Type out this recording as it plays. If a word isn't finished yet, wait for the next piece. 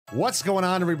What's going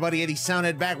on, everybody? Eddie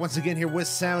Soundhead back once again here with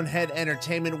Soundhead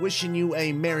Entertainment, wishing you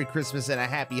a Merry Christmas and a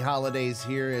Happy Holidays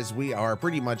here as we are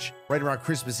pretty much right around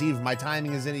Christmas Eve. My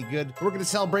timing is any good. We're going to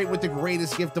celebrate with the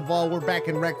greatest gift of all. We're back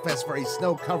in Wreckfest for a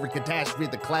snow-covered catastrophe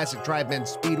at the classic Tri-Bend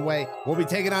Speedway. We'll be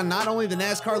taking on not only the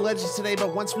NASCAR legends today,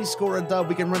 but once we score a dub,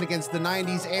 we can run against the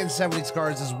 90s and 70s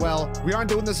cars as well. We aren't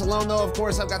doing this alone, though. Of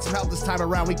course, I've got some help this time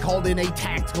around. We called in a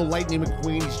tactical Lightning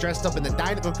McQueen. He's dressed up in the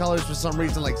Dynamo colors for some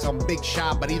reason, like some big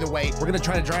shot, but either way, we're gonna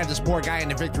try to drive this poor guy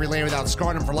into victory lane without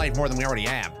scarring him for life more than we already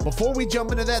have. Before we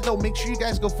jump into that, though, make sure you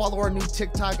guys go follow our new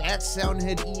TikTok at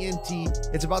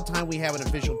SoundheadENT. It's about time we have an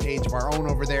official page of our own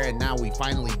over there, and now we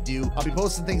finally do. I'll be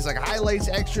posting things like highlights,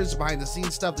 extras, behind the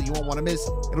scenes stuff that you won't want to miss.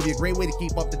 It'll be a great way to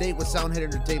keep up to date with Soundhead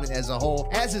Entertainment as a whole,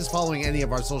 as is following any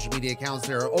of our social media accounts.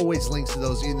 There are always links to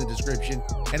those in the description,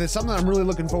 and it's something I'm really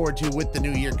looking forward to with the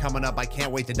new year coming up. I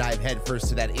can't wait to dive headfirst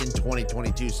to that in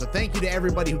 2022. So thank you to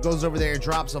everybody who goes over there and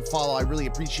drops a follow. I really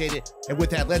appreciate it. And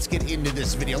with that, let's get into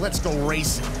this video. Let's go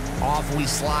racing. Off we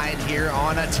slide here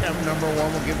on attempt number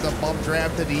one. We'll give the bump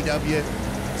draft to DW.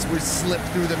 So we're slipped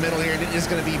through the middle here, and it is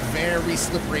going to be very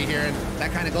slippery here. And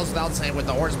that kind of goes without saying with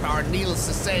the horsepower. Needless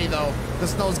to say, though, the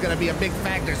snow's going to be a big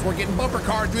factor. So we're getting bumper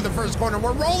car through the first corner.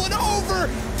 We're rolling over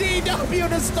DW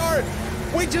to start.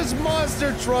 We just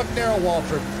monster truck Daryl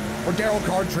Waltrip, or Daryl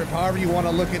Car Trip, however you want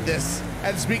to look at this.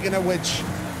 And speaking of which,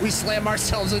 we slam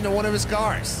ourselves into one of his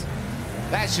cars.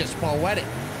 That's just poetic.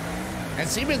 And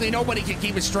seemingly nobody can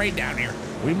keep it straight down here.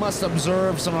 We must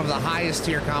observe some of the highest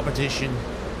tier competition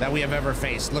that we have ever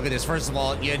faced. Look at this. First of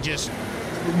all, you just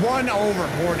run over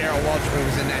poor Daryl Waltrip, who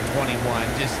was in that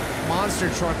 21. Just monster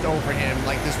trucked over him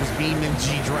like this was Beeman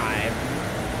G Drive.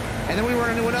 And then we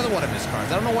run into another one of his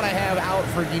cars. I don't know what I have out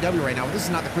for DW right now, but this is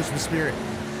not the Christmas spirit.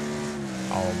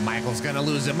 Oh, Michael's gonna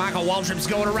lose it. Michael Waltrip's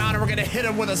going around, and we're gonna hit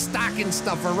him with a stocking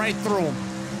stuffer right through him.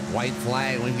 White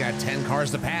flag. We've got 10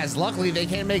 cars to pass. Luckily, they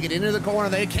can't make it into the corner.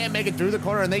 They can't make it through the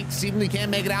corner, and they seemingly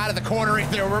can't make it out of the corner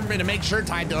either. We're going to make sure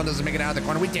Ty Dillon doesn't make it out of the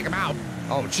corner. We take him out.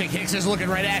 Oh, Chick Hicks is looking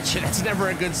right at you. That's never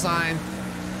a good sign.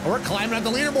 We're climbing up the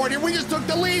leaderboard here. We just took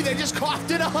the lead. They just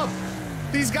coughed it up.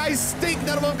 These guys stink.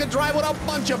 None of them can drive with a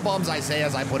bunch of bums, I say,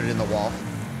 as I put it in the wall.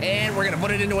 And we're going to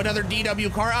put it into another DW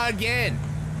car again.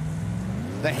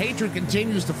 The hatred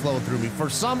continues to flow through me for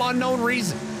some unknown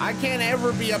reason. I can't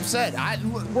ever be upset.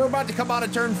 We're about to come out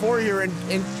of turn 4 here and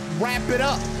wrap it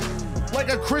up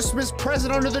like a Christmas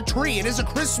present under the tree. It is a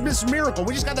Christmas miracle.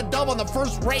 We just got the dub on the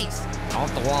first race.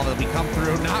 Off the wall that we come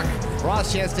through, knock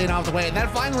Ross Chastain off the way. And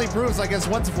that finally proves, I guess,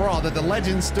 once and for all, that the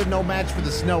legends stood no match for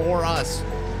the snow or us.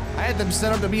 I had them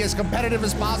set up to be as competitive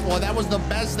as possible, and that was the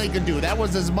best they could do. That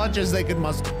was as much as they could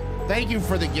muster. Thank you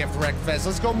for the gift, Wreckfest.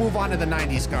 Let's go move on to the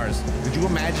 90s cars. Could you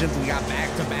imagine if we got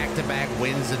back-to-back-to-back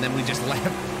wins and then we just left?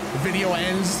 The video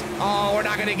ends. Oh, we're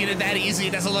not going to get it that easy.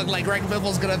 It doesn't look like Greg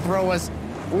Biffle's going to throw us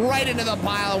right into the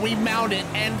pile. We mount it,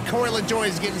 and Corey LaJoy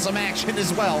is getting some action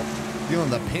as well. Feeling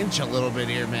the pinch a little bit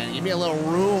here, man. Give me a little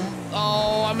room.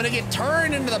 Oh, I'm going to get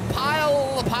turned into the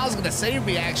pile. The pile's going to save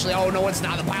me, actually. Oh, no, it's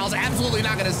not. The pile's absolutely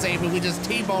not going to save me. We just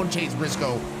T-bone Chase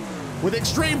Briscoe with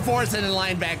extreme force and then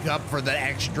line back up for the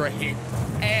extra hit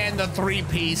and the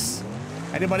 3-piece.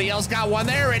 Anybody else got one?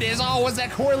 There it is. Oh, was that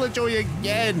Corey LaJoy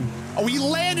again? Oh, he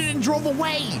landed and drove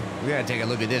away. We gotta take a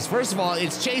look at this. First of all,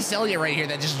 it's Chase Elliott right here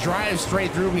that just drives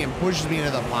straight through me and pushes me into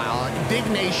the pile.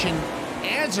 Indignation,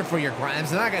 answer for your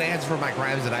crimes. And I gotta answer for my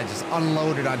crimes that I just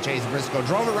unloaded on Chase Briscoe.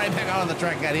 Drove it right back out on the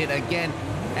track, got hit again.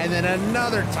 And then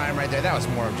another time right there. That was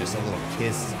more of just a little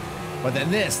kiss. But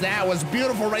then that was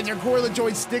beautiful right there. Corey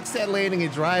LaJoy sticks that landing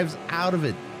and drives out of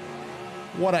it.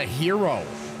 What a hero.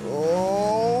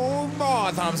 Oh,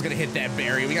 I thought I was going to hit that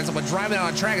barrier. We got someone driving out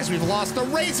on track as we've lost the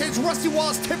race. It's Rusty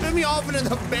Wallace tipping me off into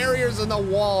the barriers and the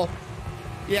wall.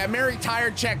 Yeah, Merry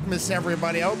Tire Checkmas,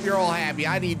 everybody. I hope you're all happy.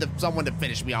 I need someone to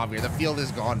finish me off here. The field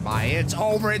has gone by. It's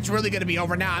over. It's really going to be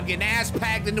over now. I'm getting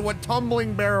ass-packed into a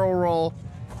tumbling barrel roll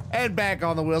and back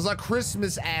on the wheels. A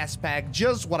Christmas ass-pack,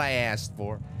 just what I asked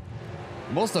for.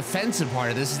 The most offensive part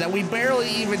of this is that we barely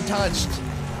even touched.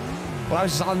 Well, I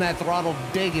was just on that throttle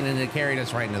digging and it carried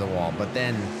us right into the wall.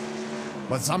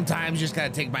 But sometimes you just gotta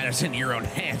take matters into your own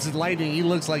hands. And Lightning, he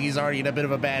looks like he's already in a bit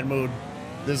of a bad mood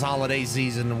this holiday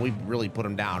season, and we really put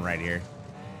him down right here.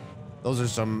 Those are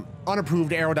some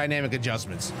unapproved aerodynamic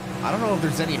adjustments. I don't know if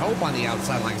there's any hope on the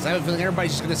outside line, because I have a feeling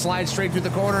everybody's just gonna slide straight through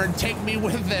the corner and take me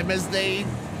with them as they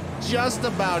just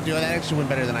about do it. That actually went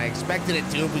better than I expected it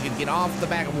to. If we could get off the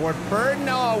back of Wardburn,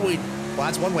 no, well,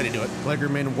 that's one way to do it.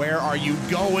 Klickerman, where are you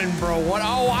going, bro? What?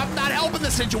 Oh, I'm not helping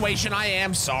the situation. I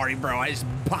am sorry, bro. I just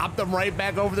popped him right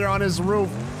back over there on his roof.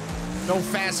 No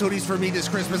fast hoodies for me this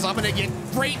Christmas. I'm gonna get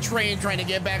freight train trying to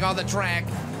get back on the track.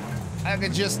 I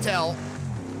could just tell.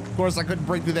 Of course, I couldn't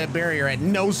break through that barrier at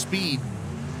no speed.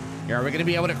 Are we gonna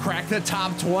be able to crack the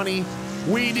top 20?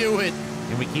 We do it.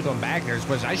 And we keep them back there.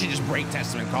 I should just break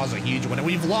test them and cause a huge one. And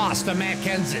we've lost to Matt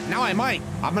Kenseth. Now I might.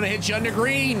 I'm gonna hit you under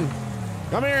green.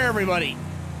 Come here, everybody.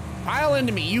 Pile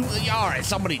into me. All right,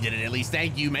 somebody did it at least.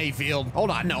 Thank you, Mayfield.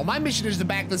 Hold on, no, my mission is to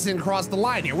back this in across the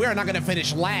line here. We are not gonna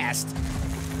finish last.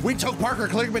 We took Parker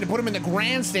Kligerman and put him in the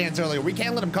grandstands earlier. We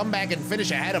can't let him come back and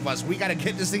finish ahead of us. We gotta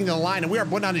get this thing to the line, and we are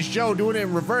putting on a show, doing it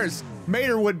in reverse.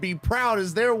 Mater would be proud,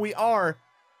 as there we are.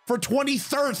 For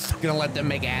 23rd. Gonna let them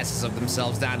make asses of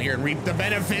themselves down here and reap the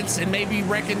benefits and maybe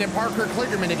reckon that Parker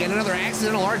Kligerman again, another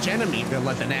accidental arch enemy. Gonna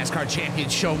let the NASCAR champion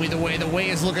show me the way. The way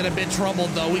is looking a bit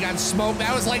troubled though. We got smoked.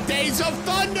 That was like Days of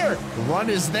Thunder. The run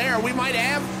is there. We might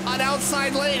have an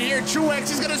outside lane here.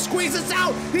 Truex is gonna squeeze us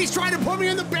out. He's trying to put me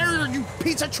in the barrier, you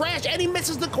piece of trash, and he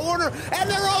misses the corner, and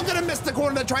they're all gonna miss the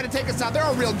corner to try to take us out. There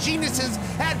are real geniuses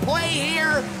at play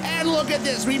here, and look at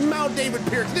this. We mount David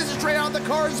Pierce. This is straight out of the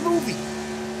Cars movie.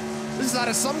 This is not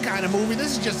a some kind of movie.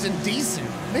 This is just indecent.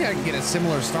 I think I can get a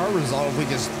similar star result if we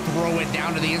just throw it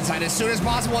down to the inside as soon as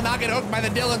possible and not get hooked by the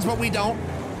Dylans, but we don't.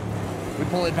 We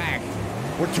pull it back.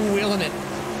 We're two-wheeling it.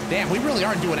 Damn, we really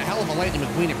are doing a hell of a Lightning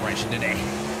McQueen impression today.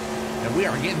 And we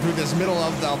are getting through this middle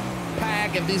of the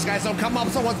pack. If these guys don't come up,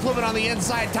 someone's flipping on the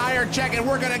inside tire check, and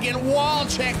we're gonna get wall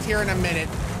checked here in a minute.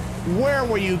 Where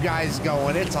were you guys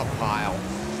going? It's a pile.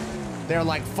 They're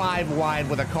like 5 wide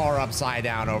with a car upside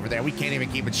down over there. We can't even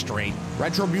keep it straight.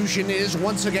 Retribution is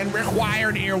once again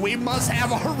required here. We must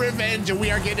have our revenge, and we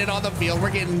are getting it on the field.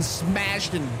 We're getting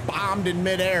smashed and bombed in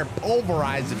midair,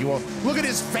 pulverized, if you will. Look at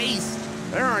his face.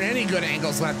 There aren't any good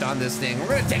angles left on this thing. We're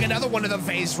gonna take another one to the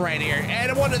face right here.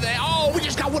 And one to the, oh, we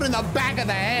just got one in the back of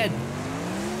the head.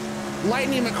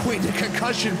 Lightning McQueen, the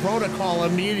concussion protocol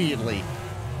immediately.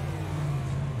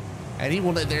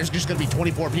 And there's just gonna be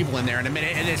 24 people in there in a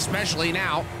minute, and especially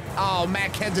now. Oh,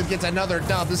 Matt Kenseth gets another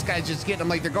dub. This guy's just getting them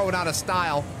like they're going out of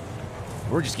style.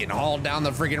 We're just getting hauled down the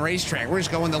friggin' racetrack. We're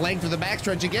just going the length of the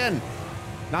backstretch again.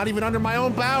 Not even under my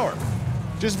own power.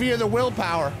 Just via the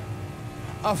willpower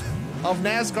of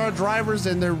NASCAR drivers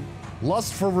and their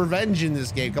lust for revenge in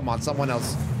this game. Come on, someone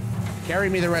else. Carry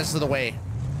me the rest of the way.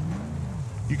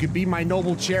 You could be my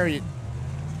noble chariot.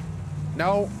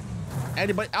 No.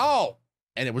 Anybody? Oh!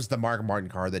 And it was the Mark Martin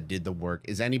car that did the work.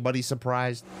 Is anybody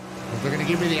surprised? If they're gonna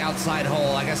give me the outside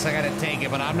hole, I guess I gotta take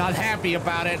it, but I'm not happy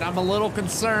about it. I'm a little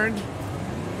concerned.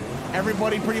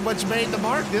 Everybody pretty much made the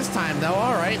mark this time though.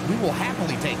 All right, we will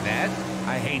happily take that.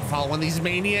 I hate following these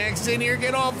maniacs in here.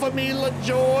 Get off of me,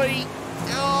 LaJoy.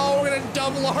 Oh, we're gonna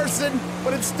dub Larson,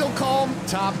 but it's still calm.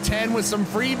 Top 10 with some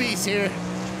freebies here.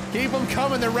 Keep them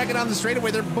coming. They're wrecking on the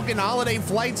straightaway. They're booking holiday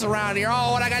flights around here.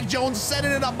 Oh, and I got Jones setting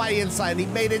it up by inside, and he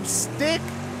made it stick.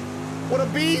 What a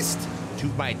beast.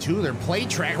 2x2, they're play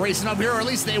track racing up here, or at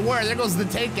least they were. There goes the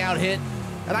takeout hit,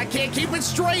 and I can't keep it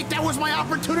straight. That was my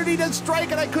opportunity to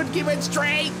strike, and I couldn't keep it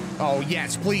straight. Oh,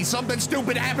 yes, please. Something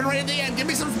stupid happened right at the end. Give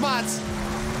me some spots.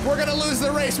 We're going to lose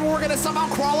the race, but we're going to somehow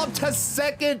crawl up to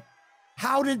second.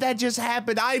 How did that just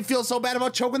happen? I feel so bad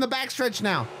about choking the backstretch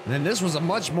now. And then this was a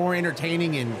much more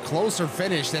entertaining and closer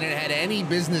finish than it had any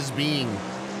business being.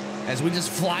 As we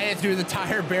just fly it through the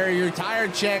tire barrier, tire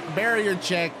check, barrier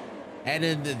check, and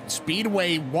in the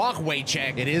speedway walkway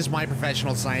check. It is my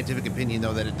professional scientific opinion,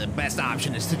 though, that the best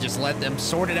option is to just let them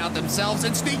sort it out themselves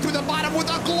and sneak through the bottom with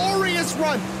a glorious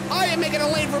run. I am making a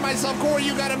lane for myself. Corey,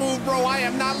 you gotta move, bro. I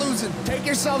am not losing. Take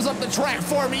yourselves up the track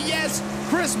for me. Yes,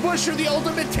 Chris Buescher, the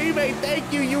ultimate teammate.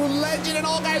 Thank you, you legend. And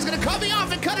all guy's gonna cut me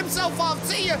off and cut himself off.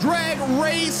 See ya. Drag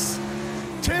race.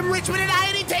 Tim Richmond and I,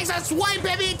 and he takes a swipe,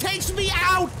 baby. He takes me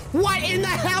out. What in the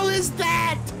hell is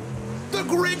that? The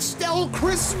Grinch stole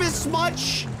Christmas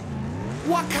much?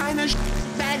 What kind of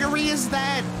baggery is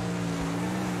that?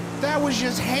 That was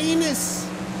just heinous.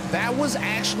 That was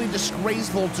actually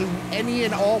disgraceful to any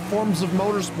and all forms of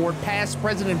motorsport, past,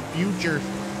 present, and future.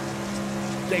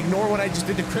 Ignore what I just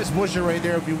did to Chris Buescher right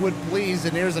there, if you would please.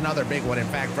 And there's another big one, in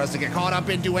fact, for us to get caught up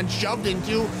into and shoved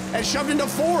into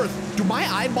fourth. Do my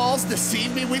eyeballs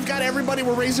deceive me? We've got everybody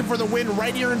we're racing for the win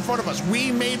right here in front of us.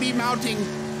 We may be mounting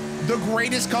the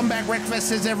greatest comeback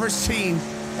Wreckfest has ever seen.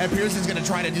 And Pearson's gonna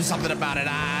try to do something about it.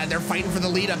 They're fighting for the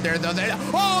lead up there, though.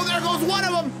 Oh, there goes one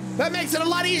of them. That makes it a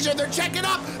lot easier. They're checking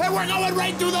up, and we're going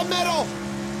right through the middle.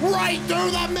 Right through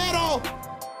the middle.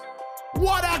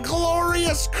 What a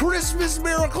glorious Christmas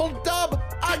miracle dub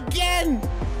again.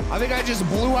 I think I just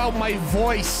blew out my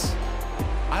voice.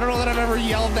 I don't know that I've ever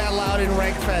yelled that loud in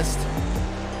Wreckfest.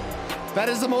 That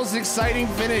is the most exciting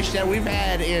finish that we've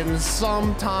had in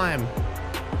some time.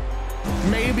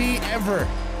 Maybe ever.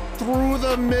 Through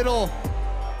the middle.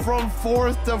 from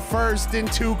 4th to 1st in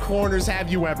 2 corners.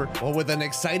 Have you ever? Well, with an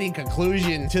exciting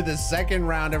conclusion to the second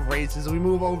round of races, we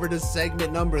move over to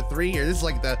segment number 3 here. This is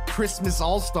like the Christmas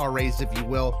all-star race, if you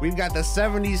will. We've got the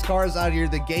 70s cars out here,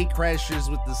 the gate crashers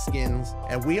with the skins,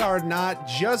 and we are not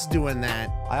just doing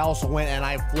that. I also went and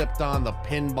I flipped on the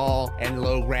pinball and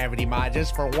low gravity mod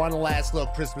just for one last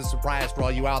little Christmas surprise for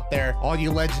all you out there. All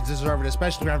you legends deserve it,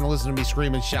 especially if you're having to listen to me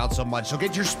scream and shout so much. So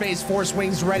get your Space Force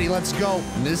wings ready. Let's go.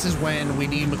 And this is when we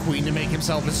need McQueen to make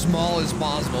himself as small as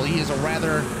possible. He is a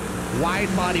rather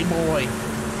wide body boy,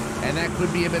 and that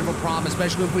could be a bit of a problem,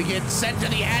 especially if we get sent to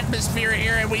the atmosphere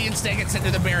here and we instead get sent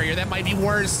to the barrier. That might be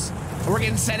worse. We're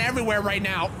getting sent everywhere right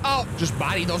now. Oh, just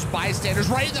body those bystanders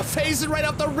right in the face and right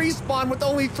off the respawn with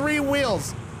only 3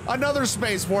 wheels. Another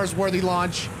Space Force worthy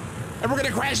launch. And we're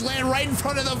gonna crash land right in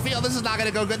front of the field. This is not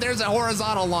gonna go good. There's a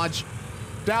horizontal launch.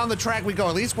 Down the track we go.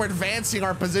 At least we're advancing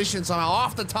our position somehow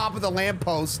off the top of the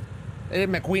lamppost. They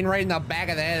hit McQueen right in the back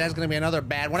of the head. That's gonna be another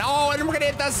bad one. Oh, and we're gonna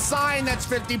hit the sign. That's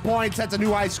 50 points. That's a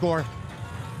new high score.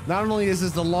 Not only is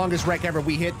this the longest wreck ever,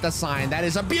 we hit the sign. That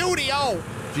is a beauty. Oh,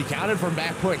 if you counted from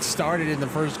back where it started in the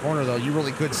first corner, though, you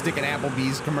really could stick an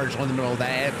Applebee's commercial in the middle of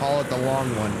that and call it the long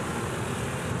one.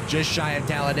 Just shy of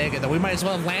Talladega, though. We might as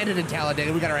well have landed in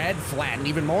Talladega. We got our head flattened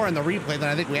even more in the replay than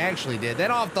I think we actually did.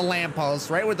 Then off the lamppost,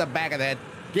 right with the back of the head.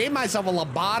 Gave myself a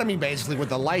lobotomy, basically, with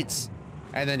the lights.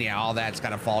 And then, yeah, all that's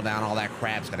gonna fall down. All that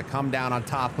crap's gonna come down on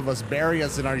top of us, bury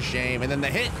us in our shame. And then the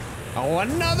hit. Oh,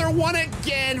 another one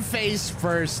again, face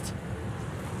first.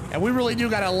 And we really do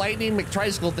got a Lightning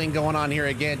McTricycle thing going on here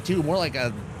again, too. More like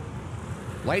a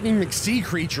Lightning McSea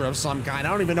creature of some kind.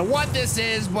 I don't even know what this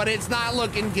is, but it's not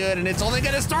looking good, and it's only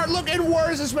gonna start looking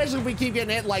worse, especially if we keep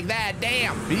getting hit like that.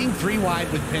 Damn. Being 3 wide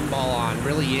with pinball on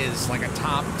really is like a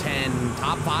top 10,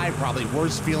 top 5 probably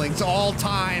worst feelings all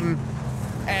time.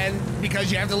 And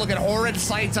because you have to look at horrid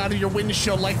sights out of your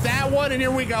windshield like that one, and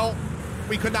here we go.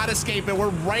 We could not escape it. We're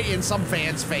right in some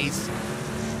fan's face.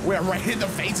 We're right in the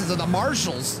faces of the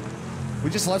marshals. We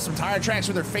just left some tire tracks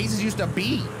where their faces used to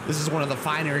be. This is one of the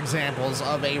finer examples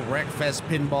of a Wreckfest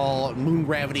pinball moon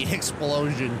gravity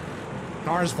explosion.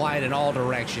 Cars flying in all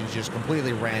directions, just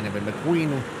completely random, and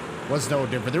McQueen was no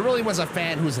different. There really was a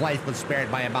fan whose life was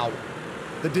spared by about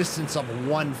the distance of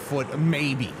 1 foot,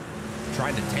 maybe.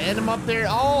 Trying to tandem up there.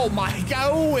 Oh my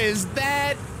God, who is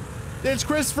that? It's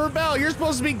Christopher Bell. You're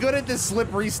supposed to be good at this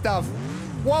slippery stuff.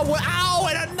 What? Ow,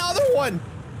 and another one.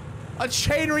 A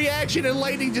chain reaction, and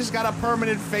Lightning just got a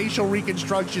permanent facial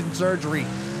reconstruction surgery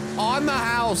on the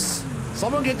house.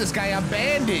 Someone get this guy a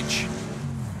bandage.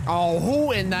 Oh,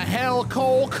 who in the hell?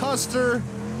 Cole Custer.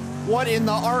 What in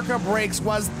the Arca brakes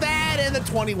was that? And the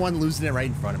 21 losing it right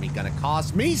in front of me. Gonna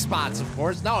cost me spots, of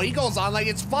course. No, he goes on like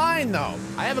it's fine, though.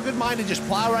 I have a good mind to just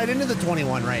plow right into the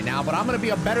 21 right now, but I'm gonna be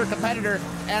a better competitor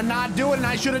and not do it, and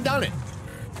I should have done it.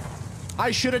 I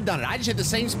should have done it. I just hit the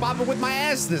same spot, but with my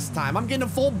ass this time. I'm getting a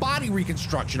full body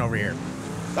reconstruction over here.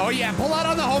 Oh yeah, pull out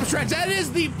on the home stretch. That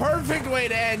is the perfect way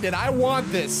to end it. I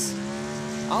want this.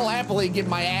 I'll happily get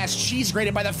my ass cheese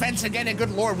grated by the fence again, and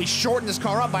good Lord, we shortened this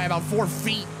car up by about 4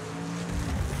 feet.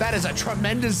 That is a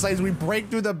tremendous size. We break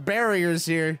through the barriers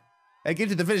here and get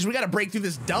to the finish. We got to break through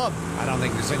this dub. I don't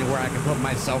think there's anywhere I can put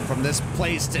myself from this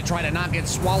place to try to not get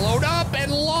swallowed up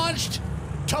and launched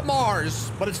to Mars,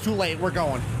 but it's too late. We're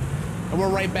going. And we're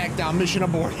right back down. Mission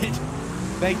aborted.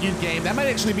 Thank you, game. That might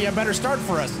actually be a better start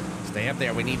for us. Stay up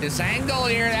there. We need this angle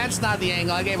here. That's not the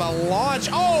angle. I gave a launch.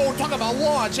 Oh, talk about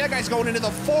launch. That guy's going into the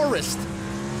forest.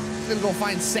 He's gonna go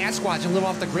find Sasquatch and live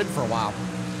off the grid for a while.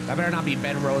 That better not be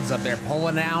Ben Rhodes up there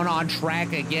pulling down on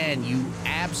track again, you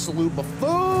absolute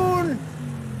buffoon.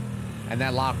 And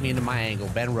that locked me into my angle.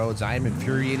 Ben Rhodes, I am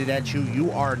infuriated at you. You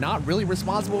are not really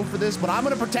responsible for this, but I'm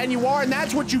gonna pretend you are, and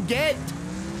that's what you get.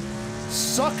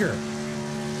 Sucker.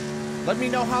 Let me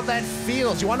know how that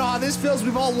feels. You wanna know how this feels?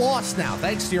 We've all lost now,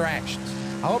 thanks to your actions.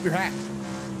 I hope you're happy.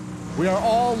 We are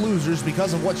all losers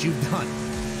because of what you've done.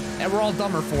 And we're all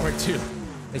dumber for it too.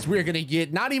 As we're gonna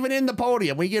get, not even in the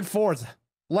podium, we get 4th.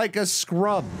 Like a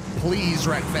scrub. Please,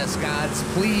 Wreckfest gods.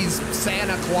 Please,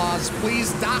 Santa Claus.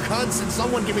 Please, Doc Hudson.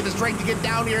 Someone give me the strength to get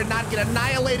down here and not get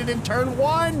annihilated in turn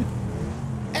 1.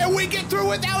 And we get through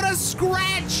without a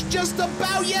scratch. Just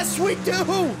about. Yes, we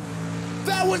do.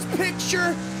 That was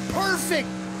picture perfect.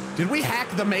 Did we hack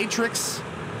the Matrix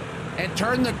and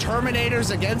turn the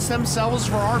Terminators against themselves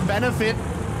for our benefit?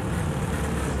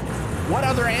 What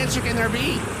other answer can there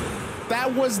be?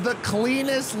 That was the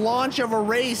cleanest launch of a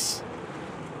race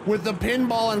with the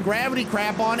pinball and gravity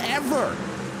crap on ever.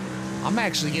 I'm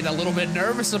actually getting a little bit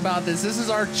nervous about this. This is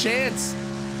our chance.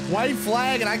 White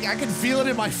flag, and I can feel it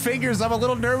in my fingers. I'm a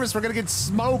little nervous. We're gonna get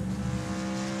smoked.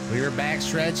 Clear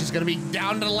backstretch. He's gonna be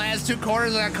down to the last two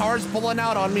corners. That car's pulling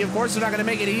out on me. Of course, they're not gonna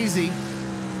make it easy.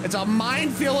 It's a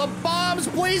minefield of bombs.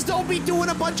 Please don't be doing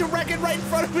a bunch of wrecking right in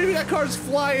front of me. We got cars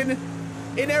flying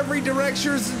in every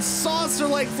direction and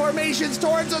saucer-like formations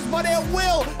towards us, but it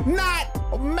will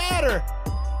not matter.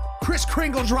 Chris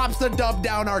Kringle drops the dub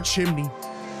down our chimney.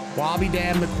 Well, I'll be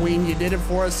damned, McQueen, you did it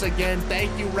for us again.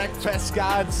 Thank you, Wreckfest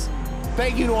gods.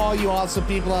 Thank you to all you awesome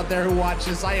people out there who watch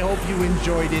this. I hope you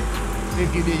enjoyed it.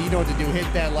 If you did, you know what to do.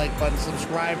 Hit that like button,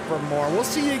 subscribe for more. We'll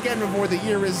see you again before the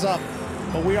year is up,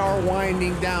 but we are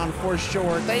winding down for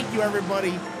sure. Thank you,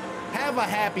 everybody. Have a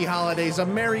happy holidays, a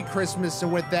Merry Christmas,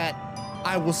 and with that,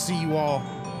 I will see you all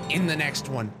in the next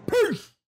one. Peace!